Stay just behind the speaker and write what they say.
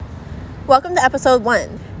Welcome to episode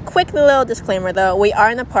 1. Quick little disclaimer though, we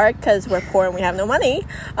are in a park because we're poor and we have no money,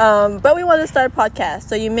 but we want to start a podcast,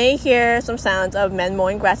 so you may hear some sounds of men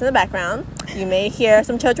mowing grass in the background. You may hear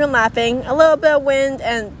some children laughing, a little bit of wind,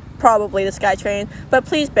 and probably the SkyTrain, but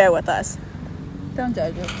please bear with us. Don't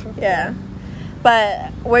judge us. Okay. Yeah.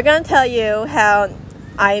 But we're going to tell you how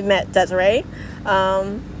I met Desiree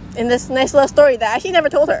in this nice little story that I actually never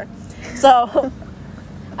told her. So,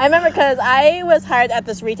 I remember because I was hired at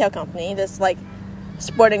this retail company, this,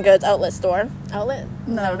 sporting goods outlet store. Outlet?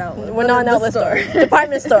 Not an outlet. We're not an outlet store.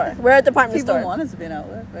 Department store. We're a department store. People want us to be an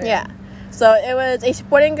outlet. Right? Yeah. So, it was a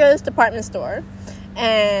sporting goods department store.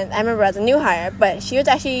 And I remember as a new hire, but she was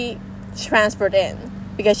actually transferred in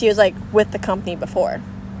because she was, with the company before.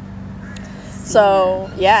 So,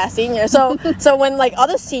 yeah, senior. So when,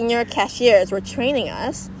 other senior cashiers were training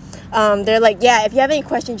us, they're like, yeah, if you have any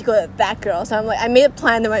questions, you go to that girl. So I'm like, I made a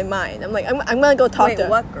plan in my mind. I'm like, I'm going to go talk to her. Wait,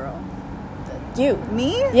 what girl? You.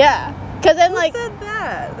 Me? Yeah. Because then, Who said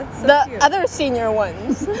that? That's so the cute. other senior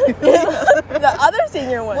ones. The other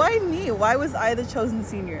senior ones. Why me? Why was I the chosen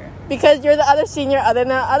senior? Because you're the other senior other than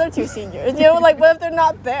the other two seniors. What if they're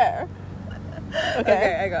not there?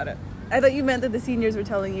 Okay, I got it. I thought you meant that the seniors were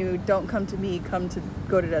telling you, don't come to me,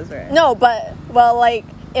 go to Desiree. No, but,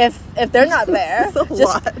 if they're not there,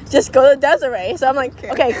 just go to Desiree. So I'm like,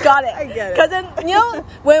 okay, got it. I get it. Because then,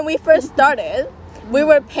 when we first started, we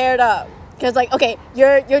were paired up. Because, okay,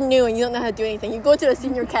 you're new and you don't know how to do anything. You go to a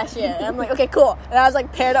senior cashier. And I'm like, okay, cool. And I was,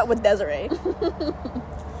 paired up with Desiree.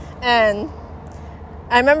 And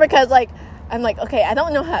I remember because, I'm like, okay, I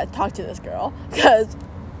don't know how to talk to this girl. Because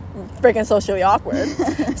freaking socially awkward.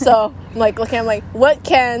 So I'm looking, I'm like, what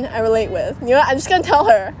can I relate with? I'm just gonna tell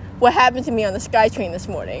her what happened to me on the SkyTrain this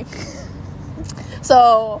morning.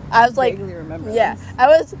 So I was like, vaguely remember yeah,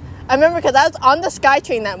 this. I remember because I was on the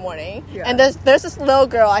SkyTrain that morning, and there's this little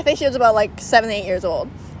girl. I think she was about 7, 8 years old,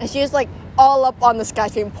 and she was all up on the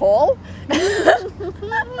SkyTrain pole.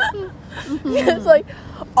 It's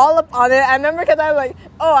all up on it. I remember because I was like,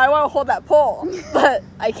 oh, I want to hold that pole, but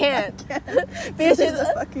I can't. Because she's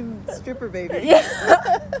a fucking stripper baby. Yeah.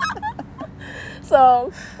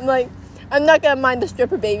 So I'm like, I'm not gonna mind the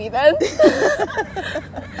stripper baby then.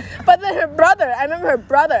 But then her brother, I remember her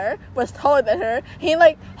brother was taller than her. He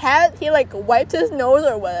wiped his nose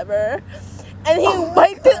or whatever, and he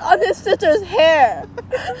wiped it on his sister's hair.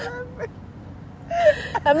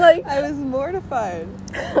 I'm like, I was mortified.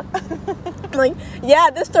 I'm like, yeah,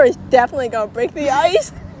 this story's definitely gonna break the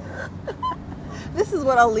ice. This is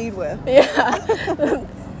what I'll lead with. Yeah.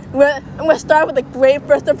 I'm gonna start with a great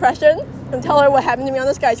first impression and tell her what happened to me on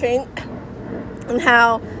the SkyTrain and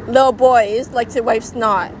how little boys like to wipe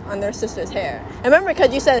snot on their sister's hair. I remember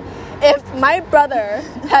because you said if my brother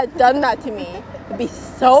had done that to me, I'd be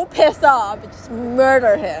so pissed off, I'd just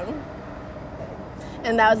murder him.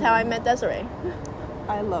 And that was how I met Desiree.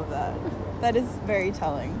 I love that. That is very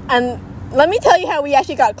telling. And let me tell you how we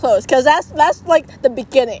actually got close, because that's the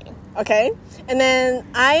beginning, okay? And then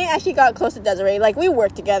I actually got close to Desiree. We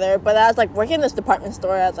worked together, but I was working in this department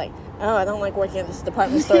store. I was like, oh, I don't like working in this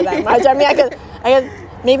department store that much. I mean, I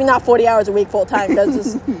could maybe not 40 hours a week full time, because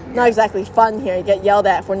it's not exactly fun here. You get yelled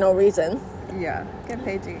at for no reason. Yeah, get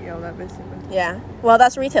paid to get yelled at, basically. Yeah, well,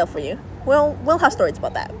 that's retail for you. We'll have stories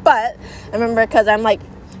about that. But I remember because I'm like,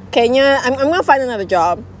 okay, I'm gonna find another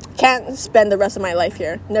job. Can't spend the rest of my life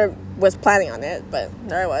here. Never was planning on it, but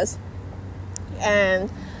there I was.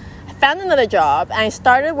 And I found another job, and I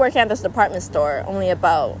started working at this department store only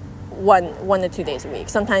about one to 2 days a week.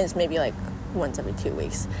 Sometimes maybe once every 2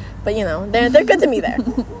 weeks. But they're good to me there.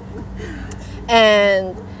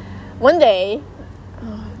 And one day,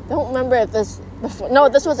 I don't remember if this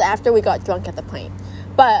was after we got drunk at the Pint.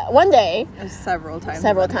 But one day... Several times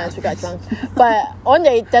we got drunk. But one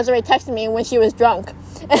day, Desiree texted me when she was drunk.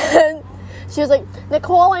 And she was like,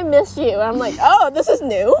 Nicole, I miss you. And I'm like, oh, this is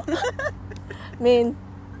new. I mean,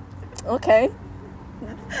 okay.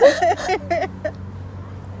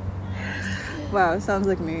 Wow, sounds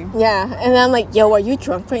like me. Yeah. And then I'm like, yo, are you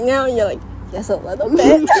drunk right now? And you're like, yes, a little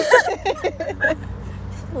bit.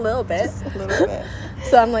 A little bit. Just a little bit.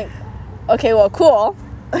 So I'm like, okay, well, cool.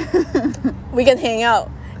 We can hang out.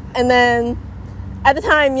 And then at the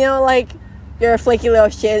time, you're a flaky little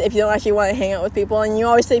shit if you don't actually want to hang out with people, and you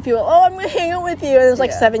always say to people, oh, I'm gonna hang out with you, and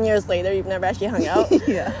it's 7 years later you've never actually hung out.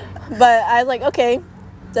 Yeah. But I was like, okay,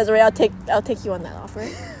 Desiree, I'll take you on that offer.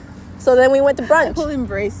 So then we went to brunch. I will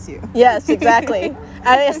embrace you. Yes, exactly.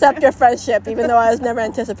 I accept your friendship even though I was never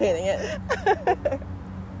anticipating it.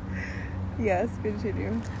 Yes,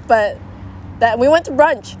 continue. But that we went to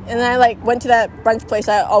brunch, and I went to that brunch place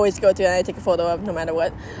I always go to and I take a photo of no matter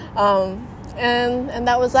what. And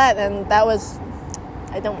that was that. And that was,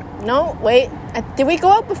 I don't know. Wait, did we go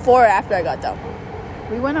out before or after I got done?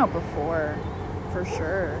 We went out before, for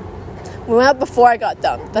sure. We went out before I got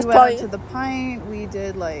done. That's we probably went out to the Pint. We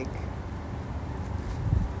did like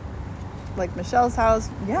Michelle's house.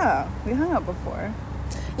 Yeah, we hung out before.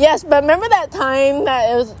 Yes, but remember that time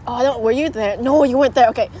that it was? Oh, I don't. Were you there? No, you weren't there.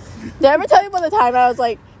 Okay. Did I ever tell you about the time I was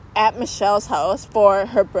like at Michelle's house for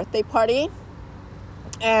her birthday party,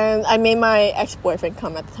 and I made my ex-boyfriend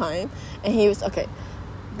come at the time, and he was okay.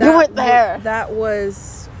 You weren't there. That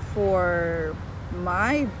was for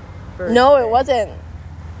my birthday. No, it wasn't.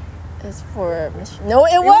 It's for No,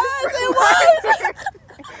 it was.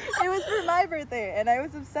 It was for my birthday, and I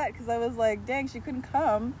was upset because I was like, dang, she couldn't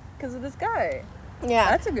come because of this guy. Yeah.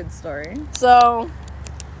 That's a good story. So,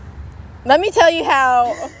 let me tell you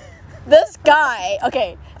how this guy...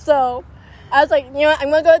 Okay, so I was like, you know what? I'm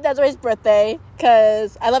going to go to Desiree's birthday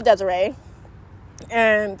because I love Desiree.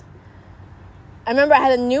 And I remember I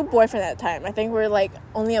had a new boyfriend at the time. I think we were like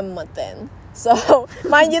only a month in. So,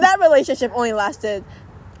 mind you, that relationship only lasted...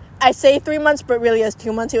 I say 3 months, but really it was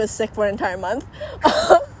 2 months. He was sick for an entire month.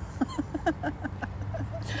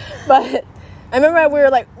 But I remember we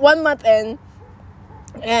were like 1 month in,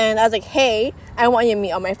 and I was like, hey, I want you to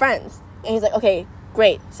meet all my friends. And he's like, okay,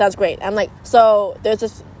 great, sounds great. I'm like, so there's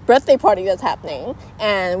this birthday party that's happening,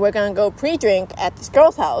 and we're gonna go pre-drink at this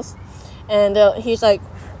girl's house. And he's like,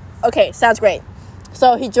 okay, sounds great.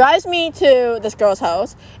 So he drives me to this girl's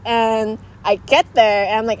house, and I get there,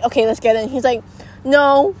 and I'm like, okay, let's get in. He's like,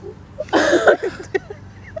 no.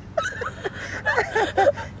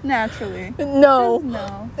 Naturally. No.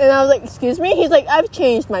 And I was like, excuse me? He's like, I've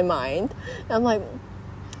changed my mind. And I'm like,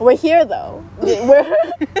 we're here though.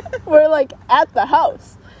 We're like at the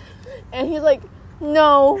house. And he's like,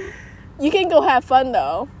 no, you can go have fun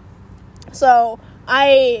though. So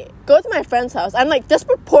I go to my friend's house. I'm like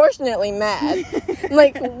disproportionately mad. I'm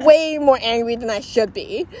like way more angry than I should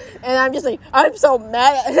be. And I'm just like, I'm so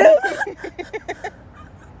mad at him.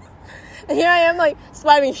 And here I am like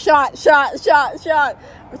slamming shot,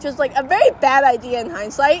 which was like a very bad idea in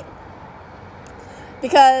hindsight.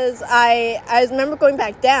 Because I remember going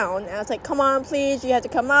back down, and I was like, come on, please, you have to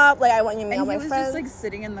come up. Like, I want you to meet all my friends. And he was just, like,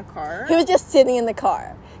 sitting in the car? He was just sitting in the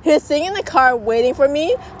car. He was sitting in the car waiting for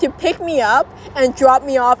me to pick me up and drop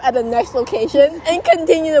me off at the next location and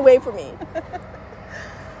continue to wait for me.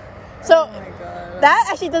 So, oh my God. That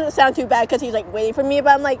actually doesn't sound too bad because he's, like, waiting for me.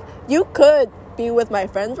 But I'm like, you could be with my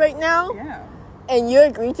friends right now. Yeah. And you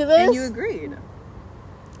agreed to this. And you agreed.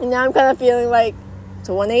 And now I'm kind of feeling like it's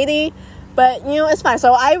a 180. But, you know, it's fine.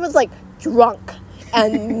 So I was, like, drunk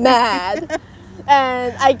and mad.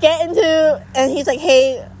 And I get into... And he's like,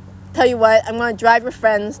 hey, tell you what, I'm going to drive your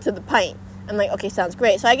friends to the Pint. I'm like, okay, sounds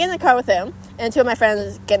great. So I get in the car with him. And two of my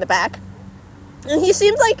friends get in the back. And he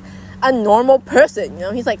seems like a normal person, you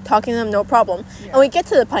know? He's, like, talking to them, no problem. Yeah. And we get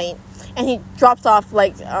to the Pint. And he drops off,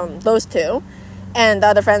 like, those two. And the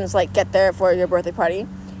other friends, like, get there for your birthday party.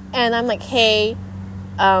 And I'm like, hey...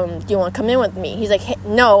 do you want to come in with me? He's like, hey,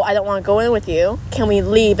 no, I don't want to go in with you. Can we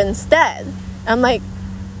leave instead? I'm like,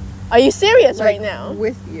 are you serious right now?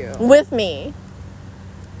 With you. With me.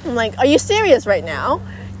 I'm like, are you serious right now?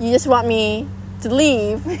 You just want me to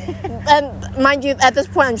leave? And mind you, at this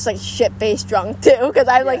point, I'm just like shit-faced drunk too. Because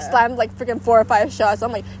I like slammed like freaking 4 or 5 shots.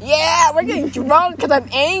 I'm like, yeah, we're getting drunk because I'm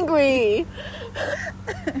angry.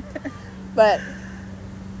 But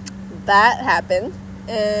that happened.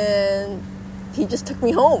 And... he just took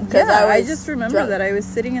me home because I just remember drunk. that I was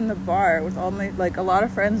sitting in the bar with all my, like, a lot of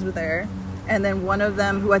friends were there, and then one of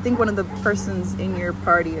them, who I think one of the persons in your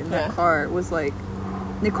party in that car was like,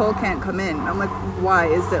 Nicole can't come in. I'm like, why?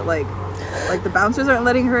 Is it like the bouncers aren't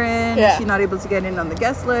letting her in? Is she not able to get in on the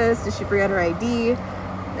guest list? Did she forget her ID?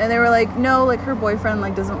 And they were like, no, like her boyfriend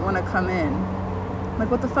like doesn't want to come in. I'm like,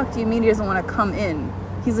 what the fuck do you mean he doesn't want to come in?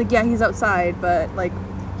 He's like, yeah, he's outside, but like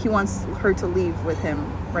he wants her to leave with him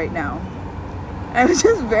right now. I was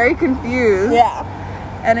just very confused. Yeah.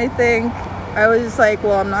 And I think I was just like,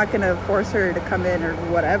 well, I'm not going to force her to come in or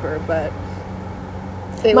whatever, but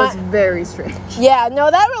it was very strange. Yeah,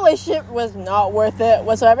 no, that relationship was not worth it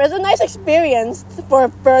whatsoever. It's a nice experience for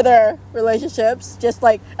further relationships. Just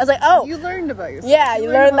like, I was like, oh. You learned about yourself. Yeah, you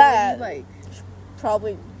learned that. Like.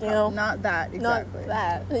 Probably, you know. Not that, exactly. Not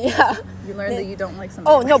that, yeah. You learned that you don't like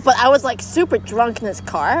somebody. Oh, no, but I was like super drunk in his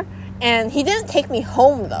car. And he didn't take me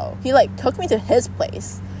home, though. He, like, took me to his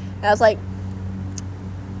place. And I was like,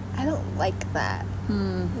 I don't like that.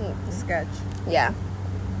 Sketch. Yeah.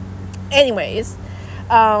 Anyways,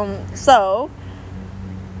 so,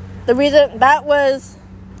 the reason, that was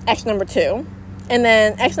ex number 2. And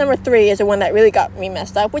then ex number 3 is the one that really got me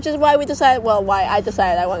messed up, which is why I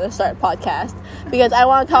decided I wanted to start a podcast. Because I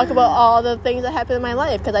want to talk about all the things that happened in my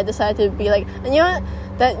life. Because I decided to be like, and you know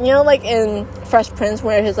what? Like in Fresh Prince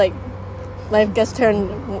where his like life gets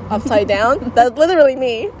turned upside down? That's literally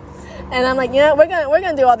me. And I'm like, we're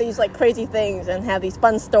gonna do all these like crazy things and have these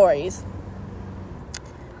fun stories.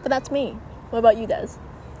 But that's me. What about you, Des?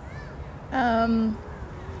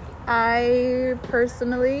 I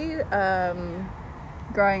personally,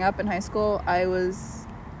 growing up in high school, I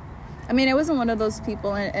wasn't one of those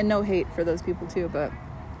people, and no hate for those people too, but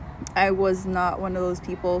I was not one of those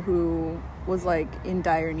people who was like in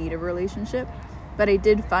dire need of a relationship. But I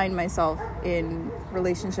did find myself in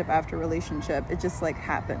relationship after relationship. It just like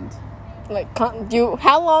happened. Like,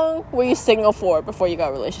 how long were you single for before you got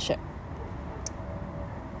a relationship?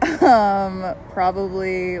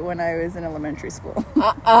 Probably when I was in elementary school.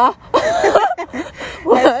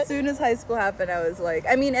 As soon as high school happened, I was like,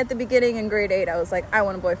 at the beginning in grade 8, I was like, I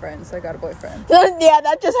want a boyfriend, so I got a boyfriend. Yeah,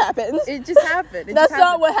 that just happened. It just happened. That's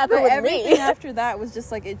not what happened with everything me. After that was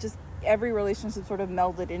just like, every relationship sort of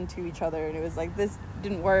melded into each other, and it was like, this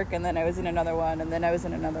didn't work, and then I was in another one, and then I was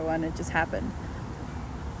in another one. It just happened.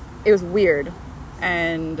 It was weird.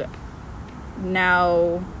 And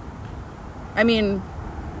now,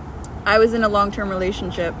 I was in a long-term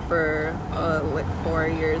relationship for like 4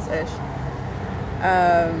 years-ish.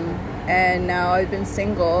 And now I've been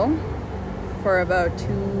single for about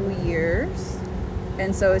 2 years.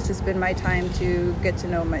 And so it's just been my time to get to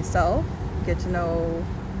know myself, get to know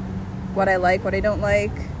what I like, what I don't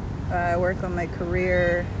like, work on my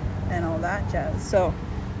career and all that jazz. So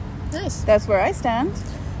nice. That's where I stand.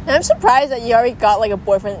 And I'm surprised that you already got like a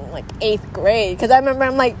boyfriend in like 8th grade. Because I remember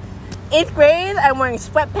I'm like, 8th grade, I'm wearing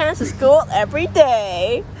sweatpants to school every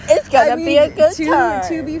day. It's gonna be a good time.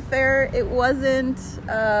 To be fair, it wasn't,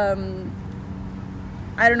 I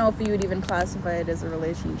don't know if you would even classify it as a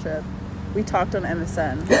relationship. We talked on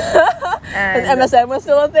MSN. And MSN was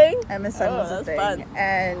still a thing? MSN was a thing. Fun.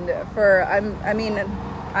 And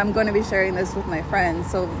I'm going to be sharing this with my friends.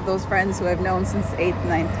 So those friends who I've known since 8th,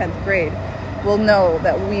 9th, 10th grade will know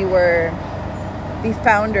that we were the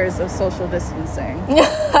founders of social distancing.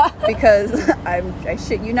 Because I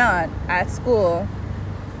shit you not, at school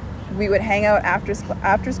we would hang out after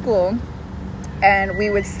school, and we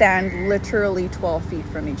would stand literally 12 feet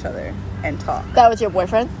from each other and talk. That was your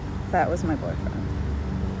boyfriend? That was my boyfriend.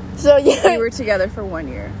 So we were together for 1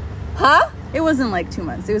 year. Huh? It wasn't like 2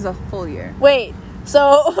 months, it was a full year. Wait,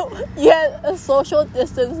 so you had a social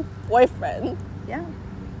distance boyfriend? Yeah.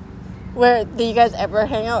 Where did you guys ever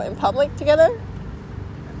hang out in public together?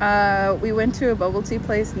 We went to a bubble tea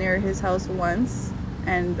place near his house once,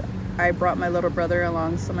 and I brought my little brother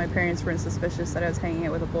along, so my parents weren't suspicious that I was hanging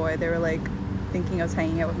out with a boy. They were like thinking I was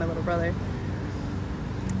hanging out with my little brother.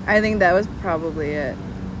 I think that was probably it.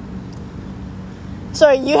 So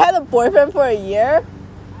you had a boyfriend for a year?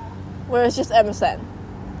 Where it's just MSN?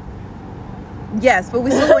 Yes, but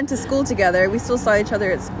we still went to school together. We still saw each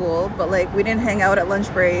other at school, but like we didn't hang out at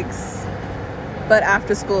lunch breaks. But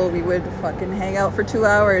after school, we would fucking hang out for 2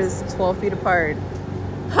 hours, 12 feet apart.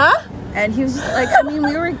 Huh? And he was just like,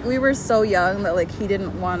 we were so young that like he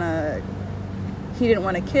didn't want to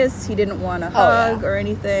kiss, he didn't want to hug or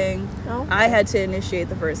anything. Okay. I had to initiate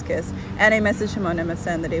the first kiss, and I messaged him on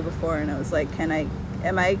MSN the day before, and I was like, am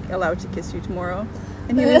I allowed to kiss you tomorrow?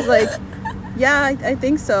 And he was like, yeah, I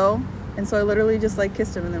think so. And so I literally just like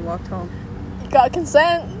kissed him and then walked home. You got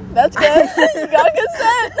consent. That's good. You got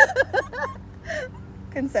consent.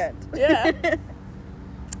 Consent. Yeah.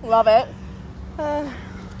 Love it.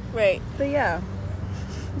 Great. But yeah,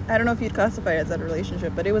 I don't know if you'd classify it as a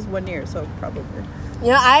relationship, but it was 1 year, so probably.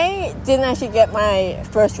 I didn't actually get my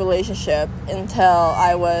first relationship until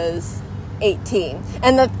I was 18.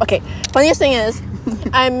 And funniest thing is,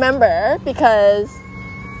 I remember because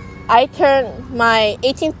I turned my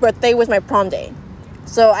 18th birthday was my prom day.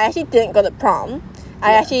 So I actually didn't go to prom.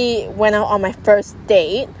 I actually went out on my first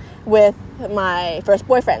date with my first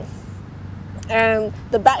boyfriend. And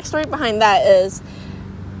the backstory behind that is,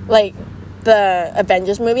 like, the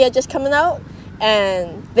Avengers movie had just coming out,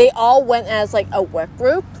 and they all went as, like, a work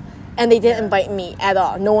group, and they didn't invite me at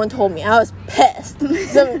all. No one told me. I was pissed.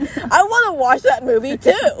 So I want to watch that movie,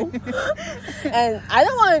 too. And I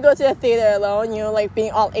don't want to go to the theater alone, like,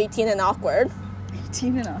 being all 18 and awkward.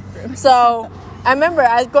 18 and awkward. So I remember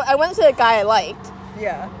I went to the guy I liked.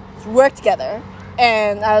 Yeah. Work together.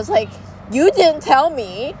 And I was like, you didn't tell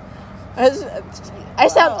me. I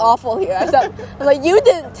sound awful here. I was like, you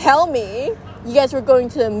didn't tell me you guys were going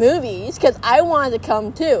to the movies because I wanted to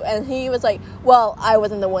come too. And he was like, well, I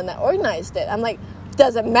wasn't the one that organized it. I'm like,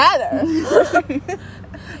 Doesn't matter.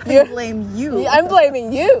 I blame you. I'm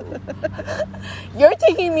blaming you. You're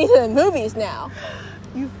taking me to the movies now.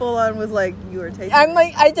 You full on was like, you were taking I'm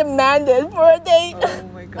like, I demanded for a date. Oh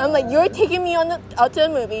my god. I'm like, you're taking me out to the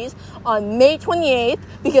movies on May 28th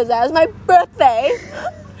because that is my birthday.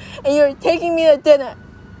 And you're taking me to dinner.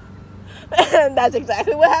 And that's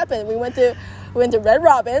exactly what happened. We went to Red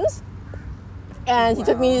Robin's. And he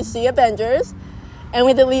took me to see Avengers. And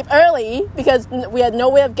we had to leave early because we had no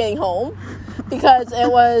way of getting home. Because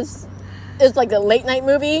it's like the late night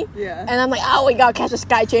movie. Yeah. And I'm like, oh, we gotta catch the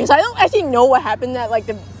Sky Train. So I don't actually know what happened at like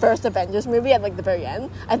the first Avengers movie at like the very end.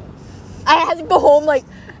 I had to go home like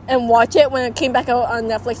and watch it when it came back out on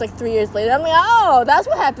Netflix like 3 years later. I'm like, oh, that's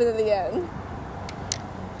what happened at the end.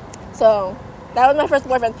 So that was my first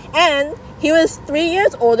boyfriend. And he was 3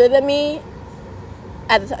 years older than me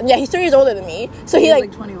at the time. Yeah, he's 3 years older than me. So he was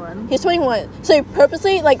like 21. He's 21. So he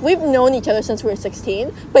purposely, like, we've known each other since we were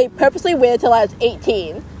 16, but he purposely waited till I was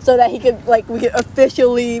 18 so that he could, like, we could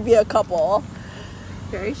officially be a couple.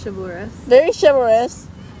 Very chivalrous. Very chivalrous.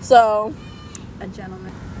 So. A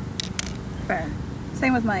gentleman. Fair.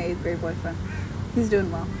 Same with my 8th grade boyfriend. He's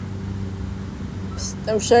doing well.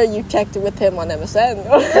 I'm sure you checked with him on MSN.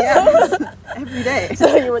 Yeah. Every day.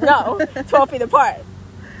 So you would know. 12 feet apart.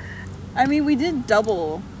 I mean, we did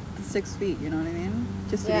double the 6 feet, you know what I mean?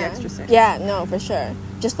 Just to be extra safe. Yeah, no, for sure.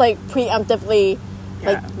 Just like preemptively,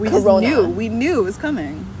 like we Corona. just knew. We knew it was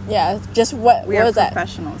coming. Yeah, just what was that? We are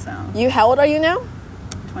professionals now. How old are you now?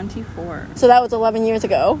 24. So that was 11 years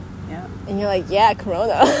ago. Yeah. And you're like, yeah,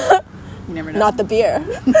 Corona. You never know. Not the beer.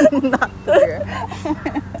 Not the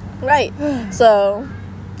beer. Right. So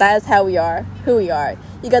that is how we are, who we are.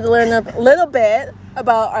 You got to learn a little bit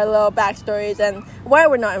about our little backstories and why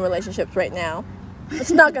we're not in relationships right now.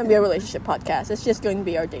 It's not going to be a relationship podcast. It's just going to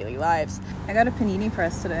be our daily lives. I got a panini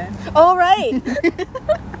press today. All right.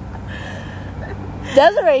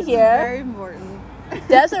 Desiree here. Very important.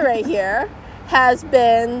 Desiree here has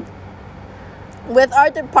been with our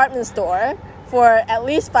department store for at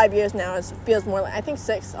least 5 years now. It feels more like, I think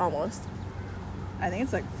 6 almost. I think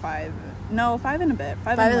it's like 5. No, 5 and a bit.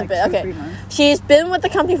 5 and and a like bit. 2, Okay. 3 months. She's been with the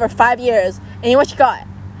company for 5 years. And you know what she got?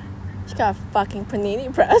 She got a fucking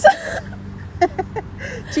panini press.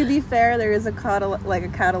 To be fair, there is a catalog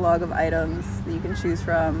of items that you can choose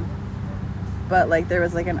from. But like there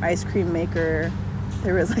was like an ice cream maker.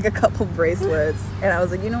 There was like a couple bracelets. And I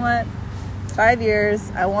was like, you know what? 5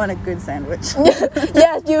 years, I want a good sandwich.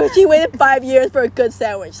 Yes, she waited 5 years for a good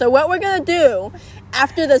sandwich. So what we're going to do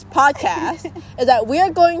after this podcast is that we are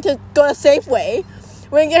going to go to Safeway.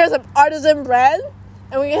 We're going to get her some artisan bread.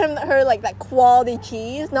 And we get her like that quality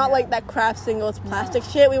cheese. Not like that Kraft Singles plastic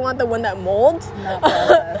shit. We want the one that molds. Not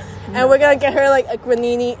processed. And we're going to get her like a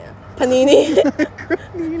panini.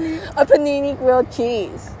 A panini grilled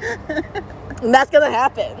cheese. And that's going to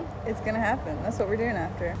happen. It's going to happen. That's what we're doing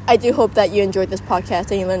after. I do hope that you enjoyed this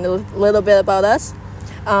podcast and you learned a little bit about us.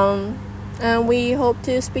 And we hope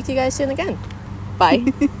to speak to you guys soon again.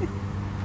 Bye.